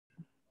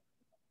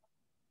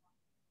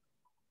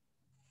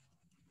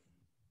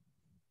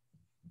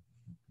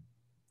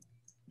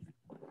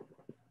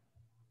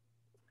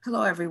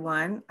Hello,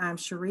 everyone. I'm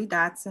Cherie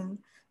Dotson,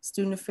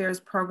 Student Affairs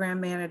Program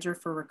Manager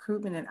for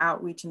Recruitment and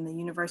Outreach in the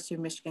University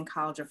of Michigan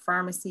College of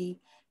Pharmacy,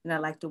 and I'd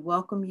like to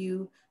welcome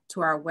you to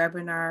our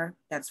webinar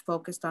that's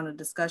focused on a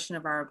discussion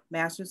of our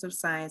Masters of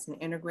Science in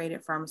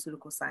Integrated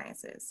Pharmaceutical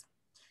Sciences.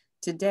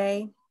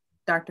 Today,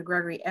 Dr.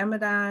 Gregory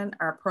Amidon,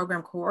 our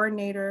Program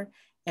Coordinator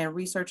and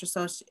Research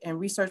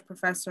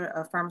Professor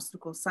of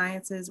Pharmaceutical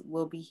Sciences,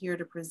 will be here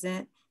to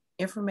present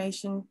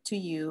information to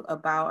you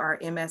about our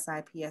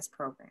MSIPS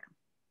program.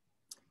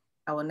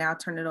 I will now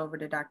turn it over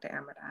to Dr.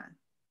 Amidon.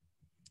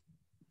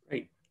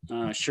 Great.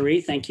 Cherie,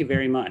 thank you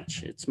very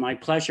much. It's my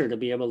pleasure to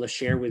be able to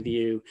share with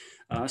you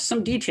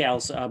some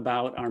details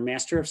about our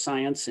Master of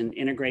Science in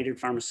Integrated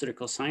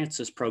Pharmaceutical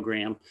Sciences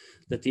program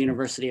that the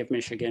University of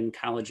Michigan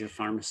College of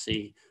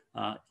Pharmacy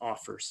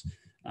offers.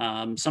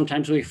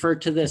 Sometimes we refer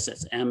to this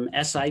as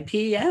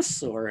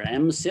MSIPS or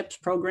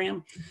MSIPS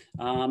program,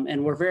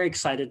 and we're very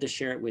excited to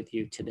share it with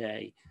you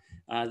today.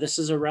 This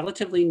is a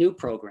relatively new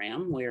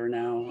program. We are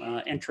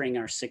now entering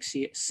our second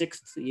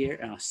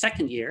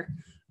year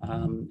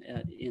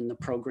in the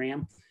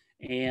program.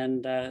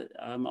 And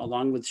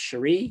along with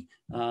Cherie,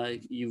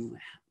 you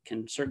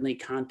can certainly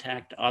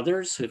contact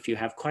others if you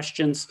have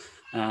questions.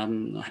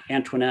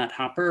 Antoinette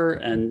Hopper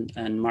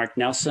and Mark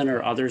Nelson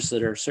are others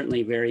that are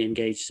certainly very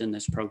engaged in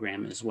this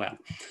program as well.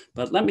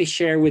 But let me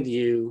share with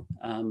you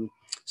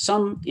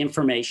some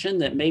information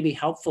that may be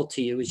helpful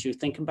to you as you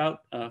think about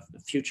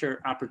future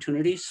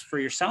opportunities for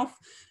yourself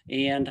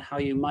and how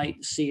you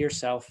might see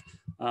yourself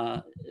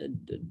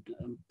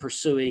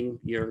pursuing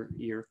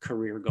your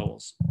career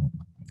goals.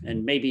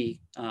 And maybe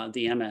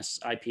the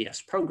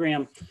MSIPS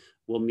program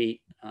will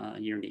meet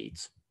your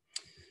needs.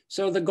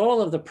 So the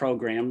goal of the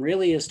program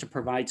really is to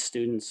provide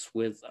students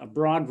with a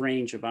broad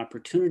range of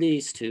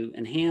opportunities to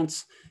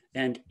enhance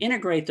and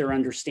integrate their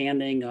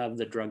understanding of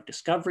the drug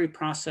discovery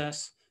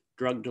process,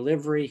 drug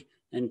delivery,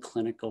 and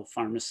clinical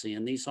pharmacy.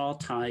 And these all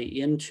tie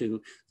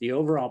into the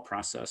overall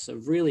process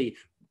of really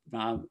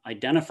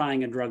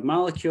identifying a drug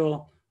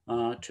molecule,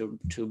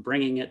 to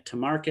bringing it to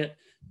market,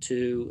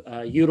 to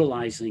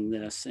utilizing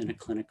this in a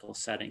clinical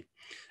setting.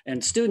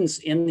 And students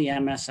in the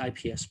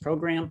MSIPS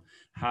program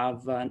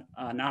have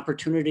an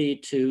opportunity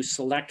to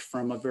select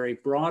from a very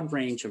broad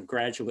range of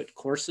graduate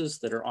courses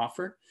that are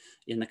offered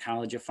in the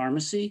College of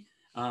Pharmacy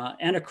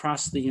and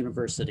across the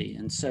university.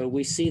 And so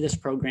we see this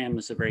program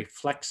as a very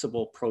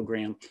flexible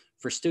program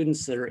for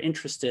students that are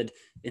interested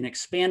in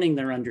expanding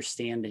their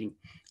understanding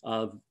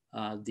of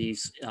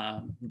these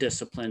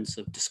disciplines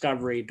of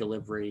discovery,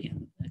 delivery,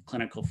 and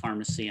clinical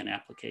pharmacy and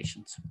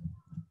applications.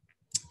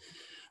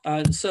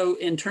 So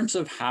in terms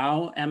of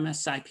how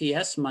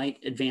MSIPS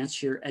might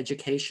advance your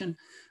education,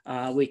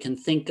 we can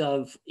think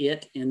of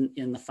it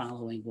in the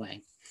following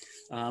way.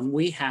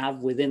 We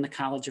have within the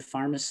College of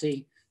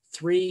Pharmacy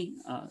three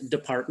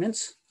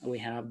departments. We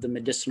have the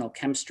Medicinal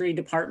Chemistry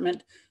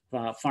Department,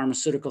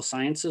 Pharmaceutical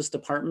Sciences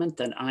Department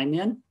that I'm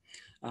in,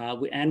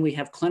 and we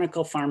have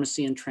Clinical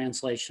Pharmacy and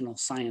Translational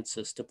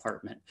Sciences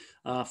Department.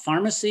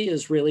 Pharmacy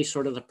is really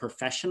sort of the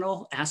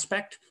professional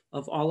aspect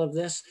of all of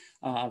this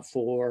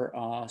for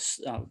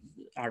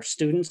our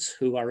students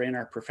who are in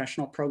our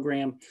professional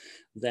program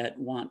that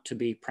want to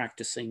be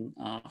practicing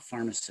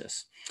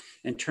pharmacists.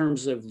 In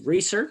terms of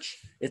research,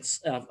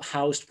 it's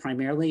housed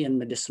primarily in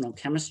Medicinal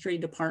Chemistry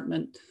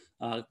Department,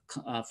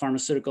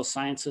 Pharmaceutical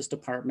Sciences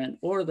Department,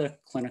 or the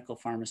Clinical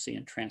Pharmacy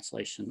and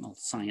Translational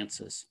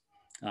Sciences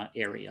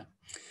area.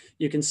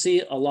 You can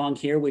see along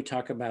here, we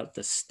talk about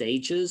the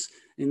stages,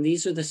 and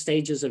these are the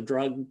stages of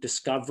drug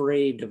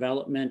discovery,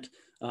 development,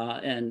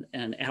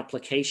 and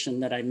application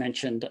that I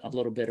mentioned a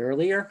little bit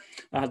earlier.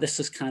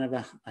 This is kind of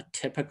a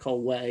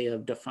typical way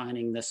of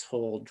defining this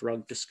whole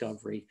drug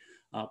discovery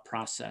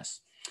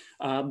process.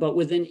 But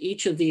within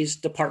each of these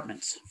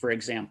departments, for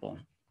example,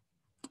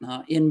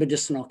 in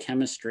medicinal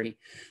chemistry,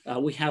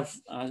 we have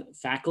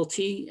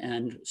faculty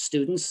and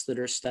students that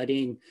are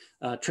studying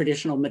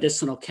traditional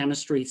medicinal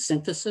chemistry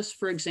synthesis,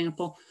 for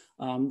example,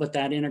 but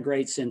that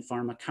integrates in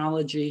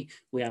pharmacology.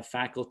 We have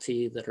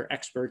faculty that are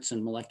experts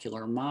in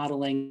molecular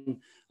modeling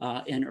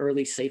and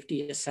early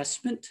safety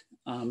assessment.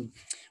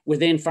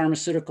 Within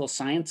pharmaceutical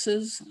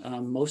sciences,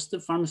 most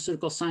of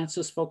pharmaceutical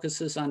sciences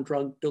focuses on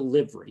drug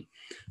delivery,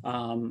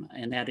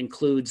 and that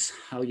includes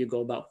how you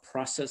go about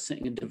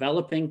processing and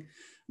developing,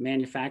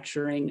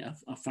 manufacturing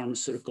a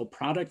pharmaceutical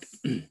product,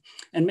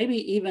 and maybe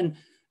even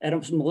at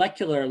a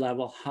molecular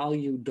level, how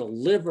you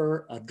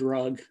deliver a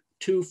drug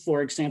to,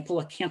 for example,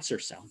 a cancer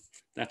cell.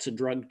 That's a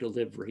drug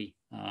delivery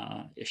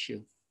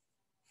issue.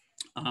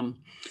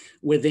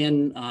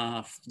 Within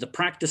the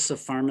practice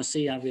of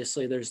pharmacy,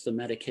 obviously there's the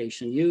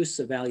medication use,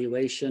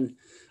 evaluation,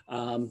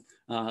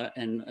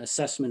 and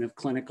assessment of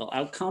clinical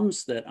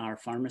outcomes that our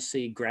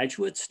pharmacy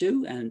graduates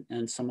do,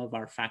 and some of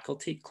our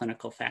faculty,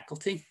 clinical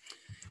faculty.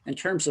 In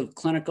terms of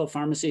clinical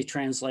pharmacy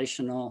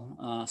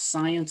translational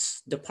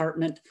science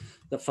department,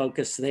 the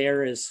focus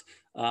there is,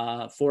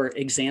 for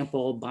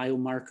example,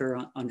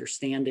 biomarker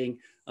understanding,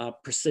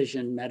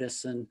 precision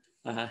medicine,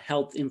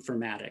 health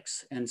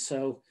informatics. And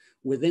so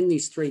within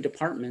these three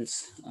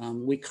departments,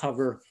 we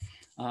cover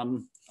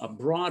a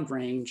broad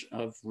range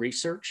of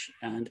research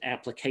and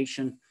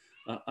application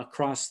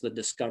across the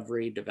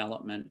discovery,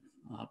 development,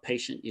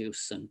 patient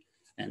use,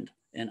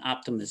 and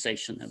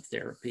optimization of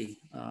therapy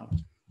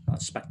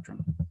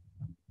spectrum.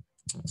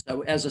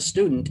 So as a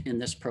student in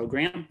this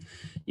program,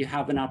 you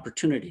have an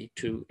opportunity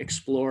to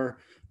explore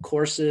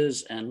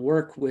courses and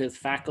work with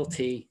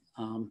faculty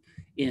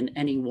in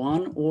any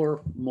one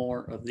or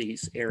more of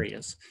these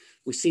areas.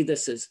 We see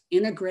this as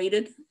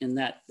integrated in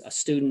that a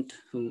student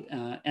who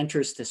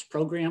enters this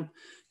program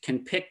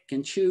can pick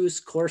and choose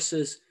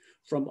courses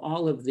from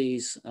all of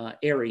these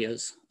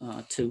areas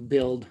to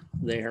build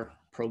their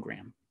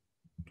program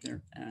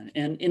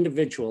and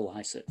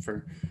individualize it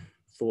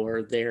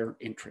for their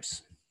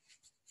interests.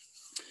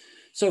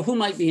 So who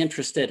might be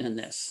interested in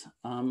this?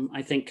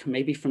 I think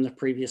maybe from the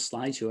previous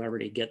slides, you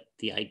already get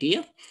the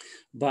idea,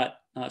 but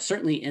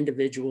certainly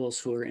individuals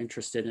who are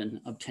interested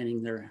in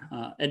obtaining their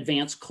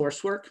advanced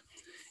coursework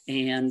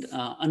and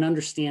an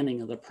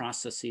understanding of the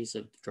processes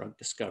of drug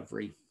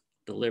discovery,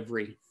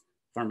 delivery,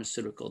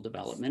 pharmaceutical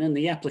development, and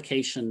the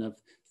application of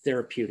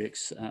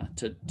therapeutics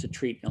to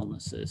treat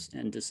illnesses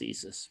and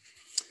diseases.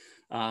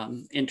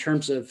 In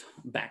terms of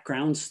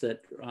backgrounds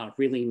that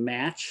really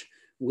match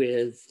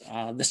with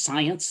the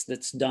science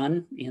that's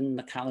done in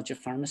the College of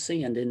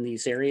Pharmacy and in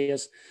these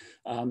areas,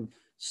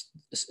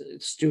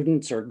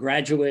 students or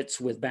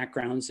graduates with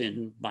backgrounds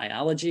in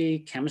biology,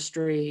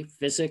 chemistry,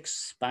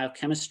 physics,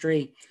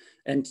 biochemistry,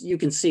 and you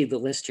can see the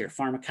list here: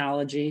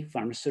 pharmacology,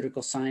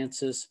 pharmaceutical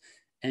sciences,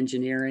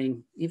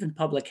 engineering, even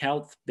public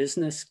health,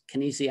 business,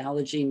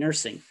 kinesiology,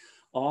 nursing,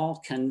 all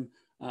can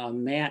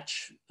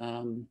match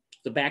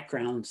the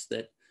backgrounds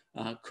that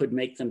could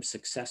make them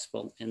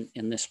successful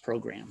in this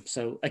program.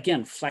 So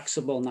again,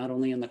 flexible not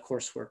only in the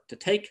coursework to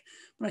take,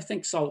 but I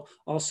think so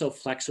also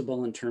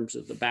flexible in terms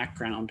of the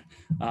background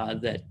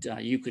that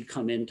you could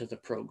come into the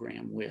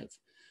program with.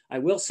 I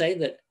will say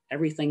that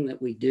everything that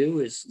we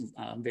do is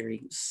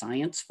very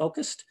science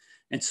focused.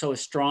 And so a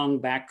strong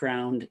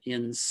background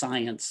in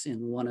science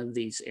in one of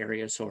these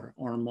areas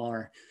or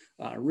more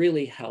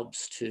really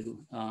helps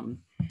to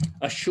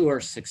assure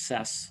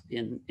success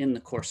in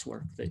the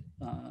coursework that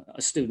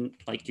a student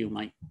like you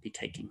might be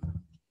taking.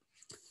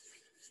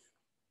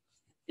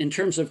 In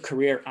terms of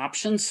career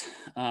options,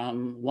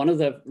 one of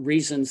the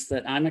reasons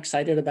that I'm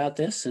excited about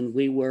this, and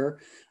we were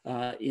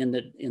in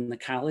the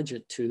college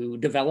to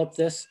develop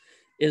this,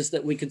 is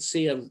that we could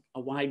see a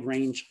wide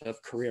range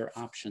of career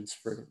options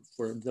for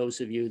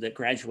those of you that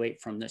graduate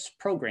from this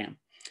program.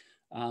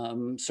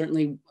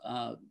 Certainly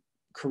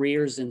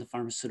careers in the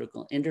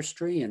pharmaceutical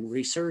industry and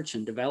research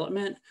and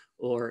development,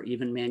 or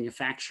even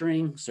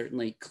manufacturing,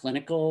 certainly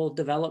clinical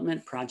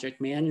development,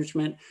 project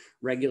management,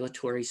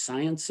 regulatory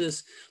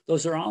sciences.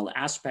 Those are all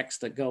aspects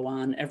that go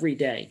on every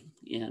day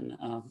in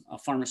a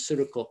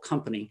pharmaceutical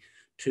company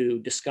to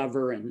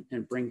discover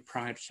and bring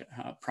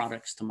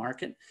products to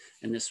market.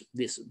 And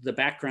the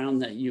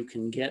background that you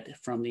can get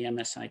from the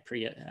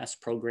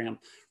MSIPS program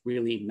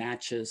really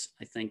matches,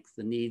 I think,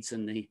 the needs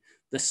and the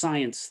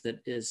science that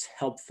is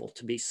helpful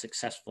to be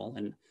successful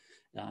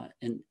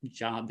in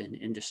job and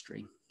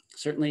industry.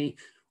 Certainly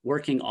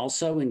working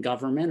also in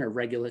government or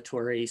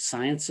regulatory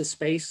sciences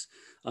space,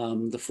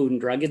 the Food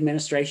and Drug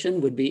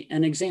Administration would be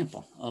an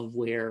example of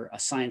where a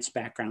science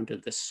background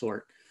of this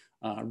sort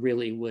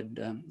really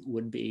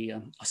would be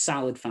a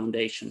solid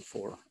foundation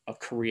for a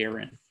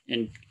career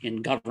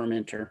in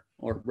government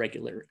or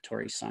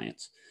regulatory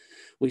science.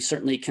 We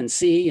certainly can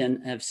see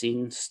and have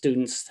seen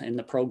students in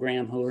the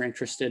program who are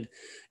interested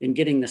in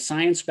getting the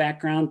science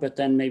background, but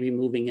then maybe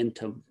moving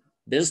into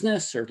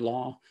business or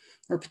law,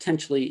 or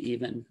potentially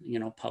even,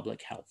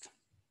 public health.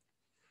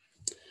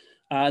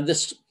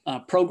 This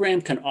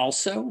program can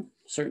also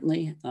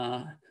certainly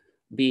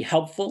be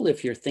helpful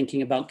if you're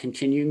thinking about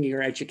continuing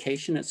your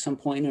education at some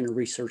point in a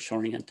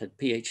research-oriented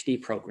PhD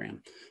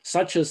program,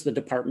 such as the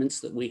departments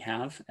that we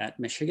have at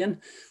Michigan,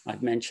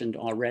 I've mentioned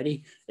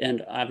already,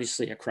 and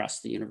obviously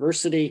across the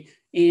university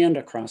and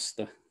across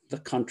the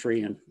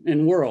country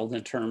and world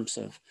in terms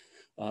of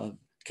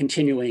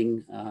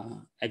continuing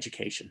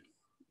education.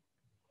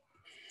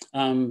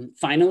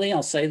 Finally,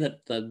 I'll say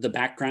that the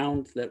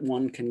background that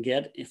one can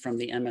get from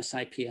the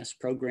MSIPS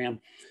program,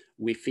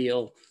 we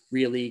feel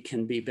really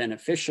can be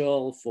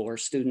beneficial for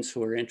students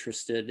who are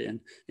interested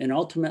in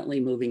ultimately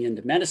moving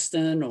into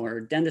medicine or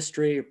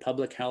dentistry or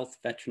public health,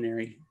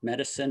 veterinary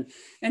medicine,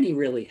 any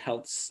really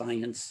health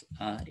science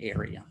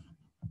area.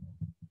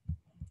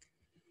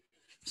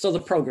 So the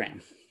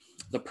program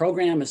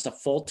is a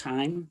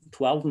full-time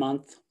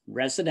 12-month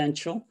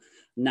residential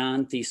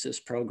non-thesis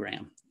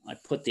program. I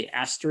put the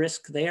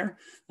asterisk there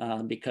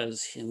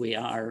because we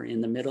are in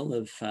the middle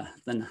of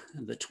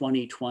the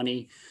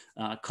 2020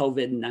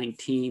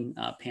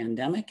 COVID-19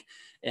 pandemic,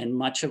 and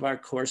much of our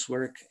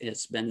coursework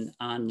has been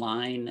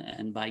online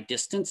and by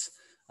distance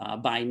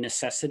by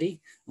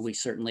necessity. We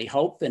certainly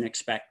hope and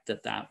expect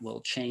that that will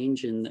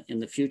change in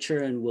the future,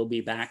 and we'll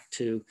be back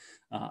to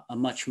a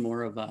much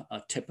more of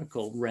a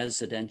typical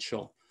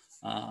residential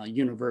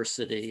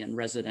university and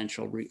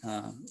residential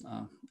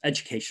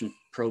education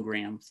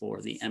program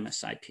for the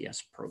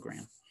MSIPS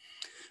program.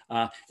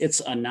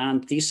 It's a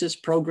non-thesis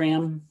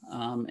program,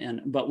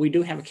 but we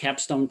do have a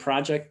capstone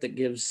project that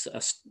gives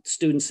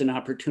students an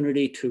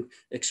opportunity to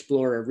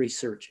explore a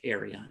research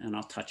area, and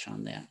I'll touch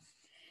on that.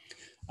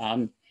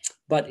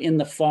 But in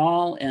the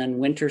fall and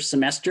winter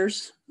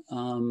semesters,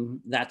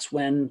 that's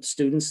when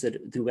students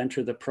who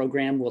enter the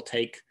program will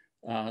take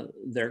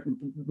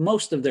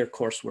most of their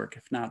coursework,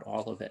 if not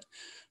all of it.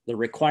 The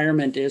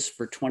requirement is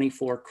for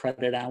 24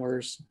 credit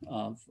hours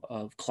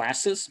of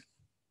classes.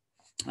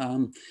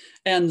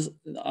 And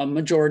a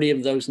majority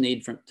of those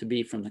need to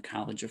be from the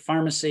College of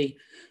Pharmacy.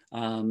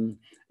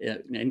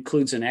 It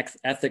includes an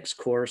ethics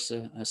course,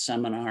 a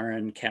seminar,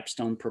 and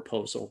capstone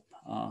proposal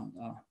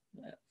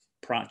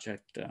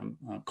project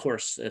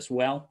course as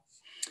well.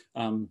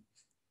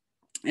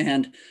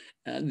 And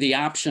the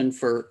option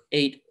for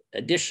 8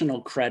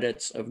 additional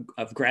credits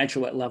of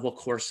graduate level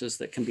courses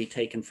that can be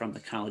taken from the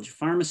College of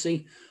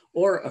Pharmacy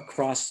or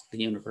across the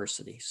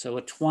university. So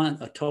a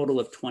total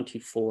of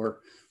 24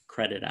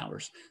 credit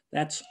hours.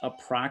 That's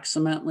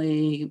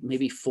approximately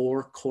maybe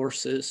 4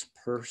 courses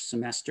per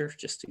semester,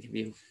 just to give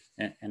you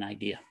an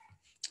idea.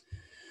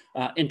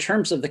 In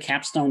terms of the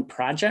capstone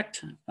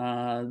project,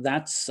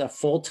 that's a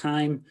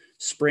full-time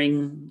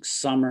spring,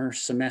 summer,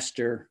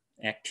 semester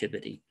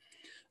activity.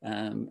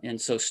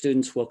 And so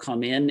students will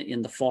come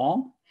in the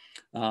fall,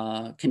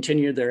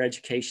 continue their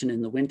education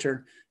in the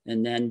winter,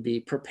 and then be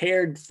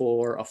prepared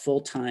for a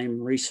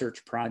full-time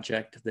research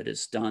project that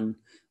is done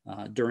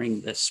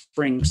during the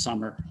spring,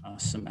 summer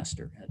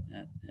semester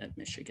at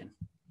Michigan.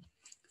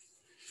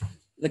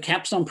 The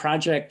capstone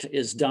project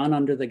is done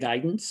under the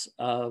guidance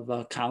of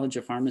a College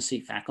of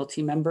Pharmacy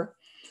faculty member.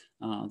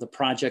 The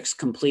project's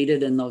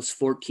completed in those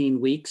 14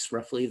 weeks,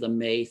 roughly the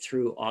May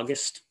through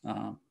August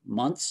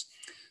months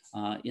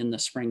in the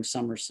spring,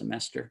 summer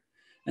semester.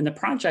 And the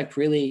project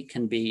really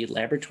can be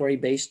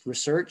laboratory-based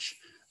research,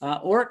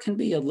 or it can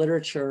be a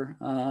literature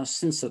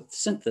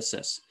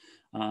synthesis.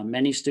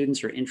 Many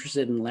students are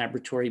interested in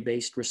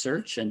laboratory-based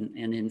research, and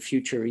in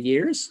future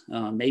years,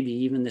 maybe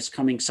even this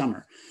coming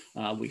summer,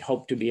 we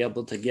hope to be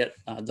able to get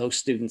those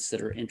students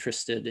that are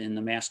interested in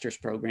the master's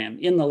program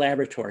in the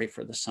laboratory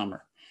for the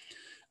summer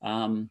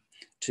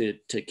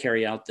to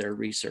carry out their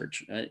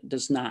research. It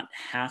does not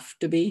have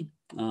to be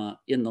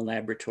in the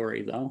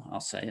laboratory, though.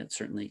 I'll say it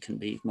certainly can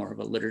be more of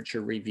a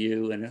literature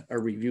review and a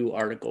review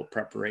article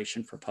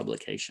preparation for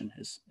publication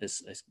as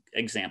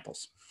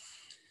examples.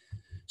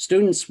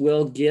 Students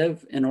will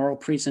give an oral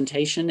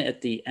presentation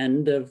at the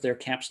end of their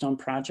capstone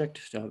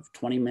project of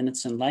 20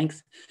 minutes in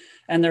length.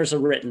 And there's a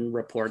written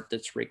report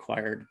that's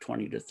required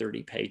 20 to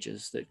 30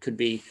 pages. That could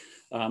be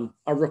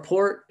a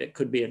report, it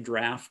could be a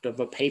draft of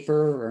a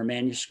paper or a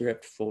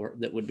manuscript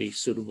that would be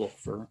suitable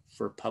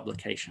for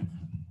publication.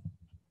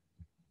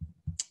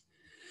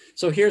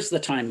 So here's the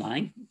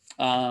timeline.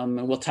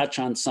 And we'll touch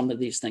on some of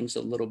these things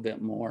a little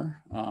bit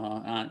more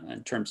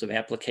in terms of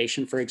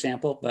application, for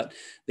example, but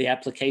the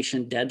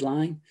application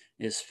deadline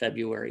is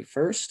February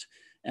 1st.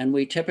 And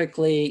we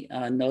typically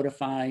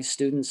notify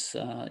students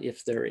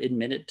if they're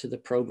admitted to the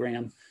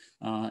program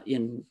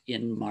in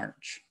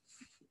March.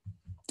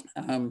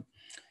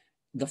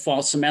 The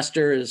fall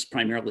semester is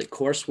primarily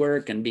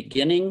coursework and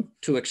beginning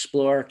to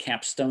explore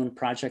capstone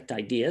project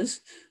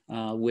ideas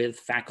with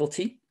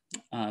faculty.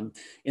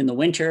 In the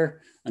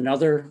winter,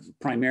 another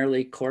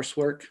primarily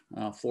coursework,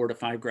 4 to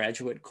 5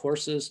 graduate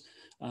courses,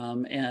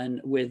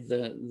 and with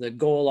the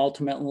goal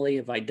ultimately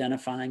of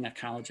identifying a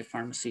College of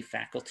Pharmacy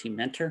faculty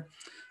mentor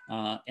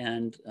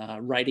and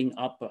writing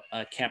up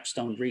a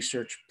capstone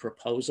research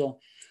proposal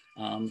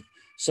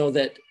so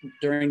that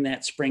during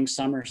that spring,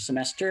 summer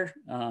semester,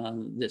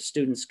 the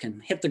students can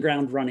hit the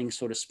ground running,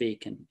 so to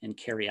speak, and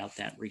carry out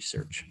that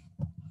research.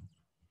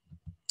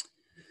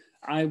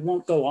 I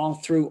won't go all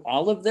through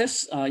all of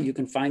this. You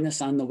can find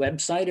this on the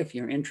website if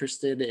you're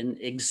interested in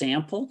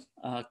example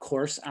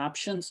course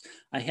options.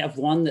 I have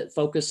one that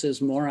focuses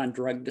more on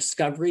drug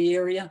discovery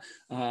area,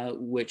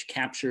 which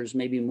captures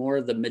maybe more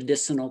of the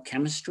medicinal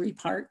chemistry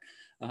part.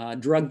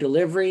 Drug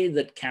delivery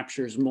that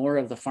captures more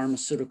of the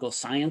pharmaceutical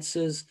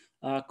sciences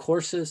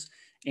courses,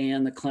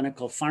 and the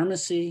clinical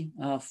pharmacy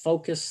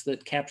focus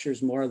that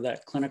captures more of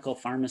that clinical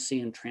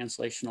pharmacy and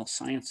translational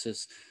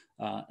sciences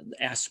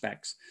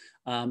aspects.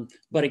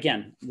 But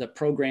again, the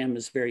program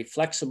is very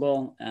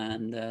flexible,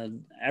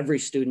 and every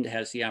student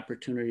has the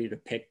opportunity to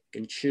pick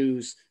and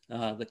choose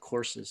the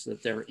courses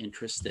that they're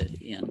interested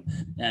in.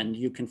 And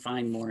you can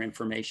find more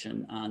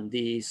information on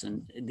these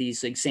and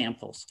these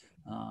examples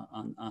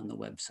on the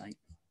website.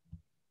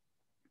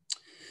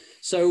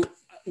 So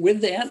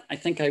with that, I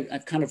think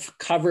I've kind of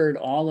covered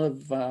all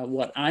of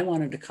what I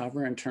wanted to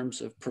cover in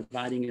terms of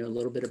providing you a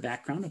little bit of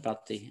background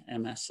about the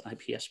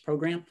MSIPS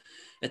program.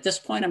 At this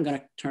point, I'm going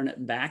to turn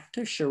it back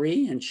to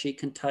Cherie, and she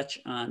can touch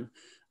on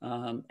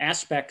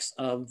aspects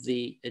of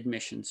the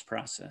admissions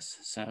process.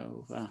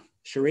 So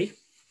Cherie?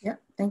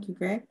 Yep, thank you,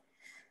 Greg.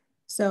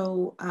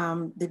 So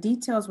the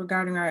details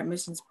regarding our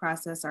admissions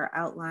process are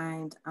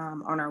outlined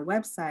on our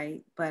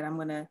website, but I'm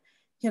going to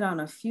hit on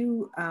a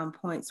few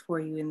points for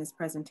you in this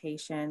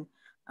presentation.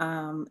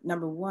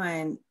 Number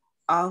one,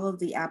 all of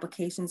the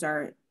applications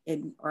are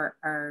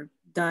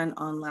done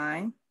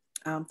online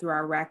through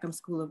our Rackham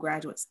School of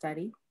Graduate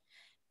Study.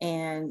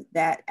 And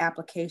that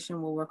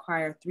application will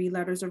require 3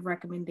 letters of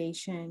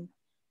recommendation,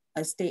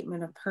 a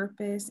statement of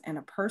purpose, and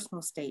a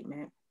personal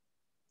statement.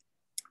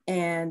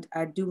 And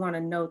I do want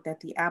to note that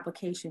the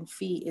application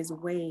fee is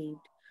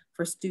waived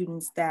for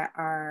students that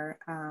are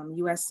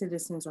US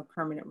citizens or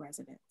permanent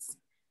residents.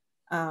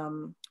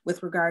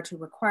 With regard to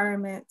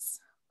requirements,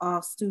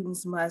 all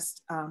students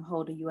must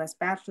hold a US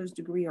bachelor's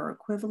degree or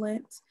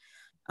equivalent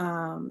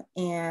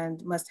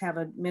and must have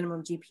a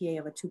minimum GPA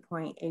of a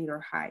 2.8 or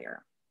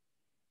higher.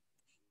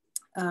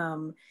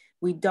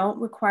 We don't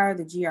require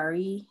the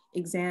GRE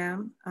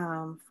exam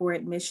for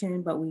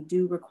admission, but we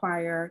do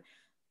require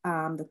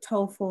the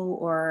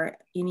TOEFL or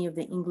any of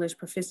the English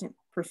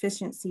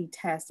proficiency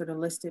tests that are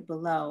listed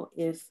below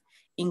if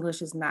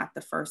English is not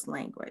the first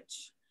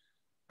language.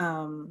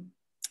 And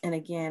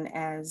again,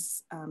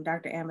 as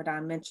Dr.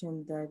 Amidon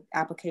mentioned, the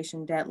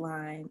application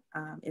deadline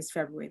is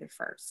February the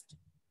 1st.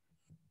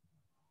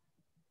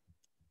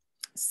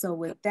 So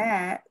with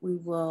that, we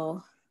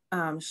will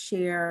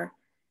share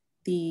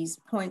these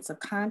points of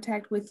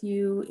contact with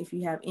you. If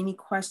you have any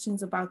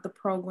questions about the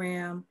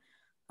program,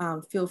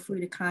 feel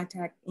free to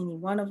contact any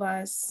one of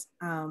us.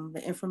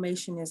 The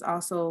information is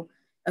also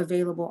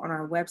available on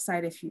our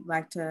website if you'd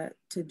like to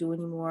do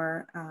any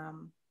more,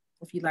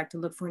 if you'd like to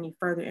look for any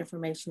further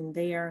information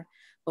there.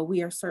 But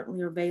we are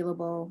certainly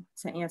available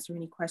to answer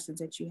any questions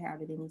that you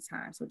have at any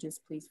time. So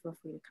just please feel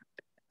free to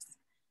contact us.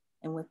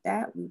 And with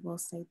that, we will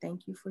say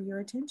thank you for your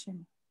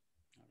attention.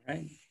 All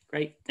right,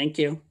 great, thank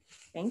you.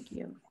 Thank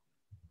you.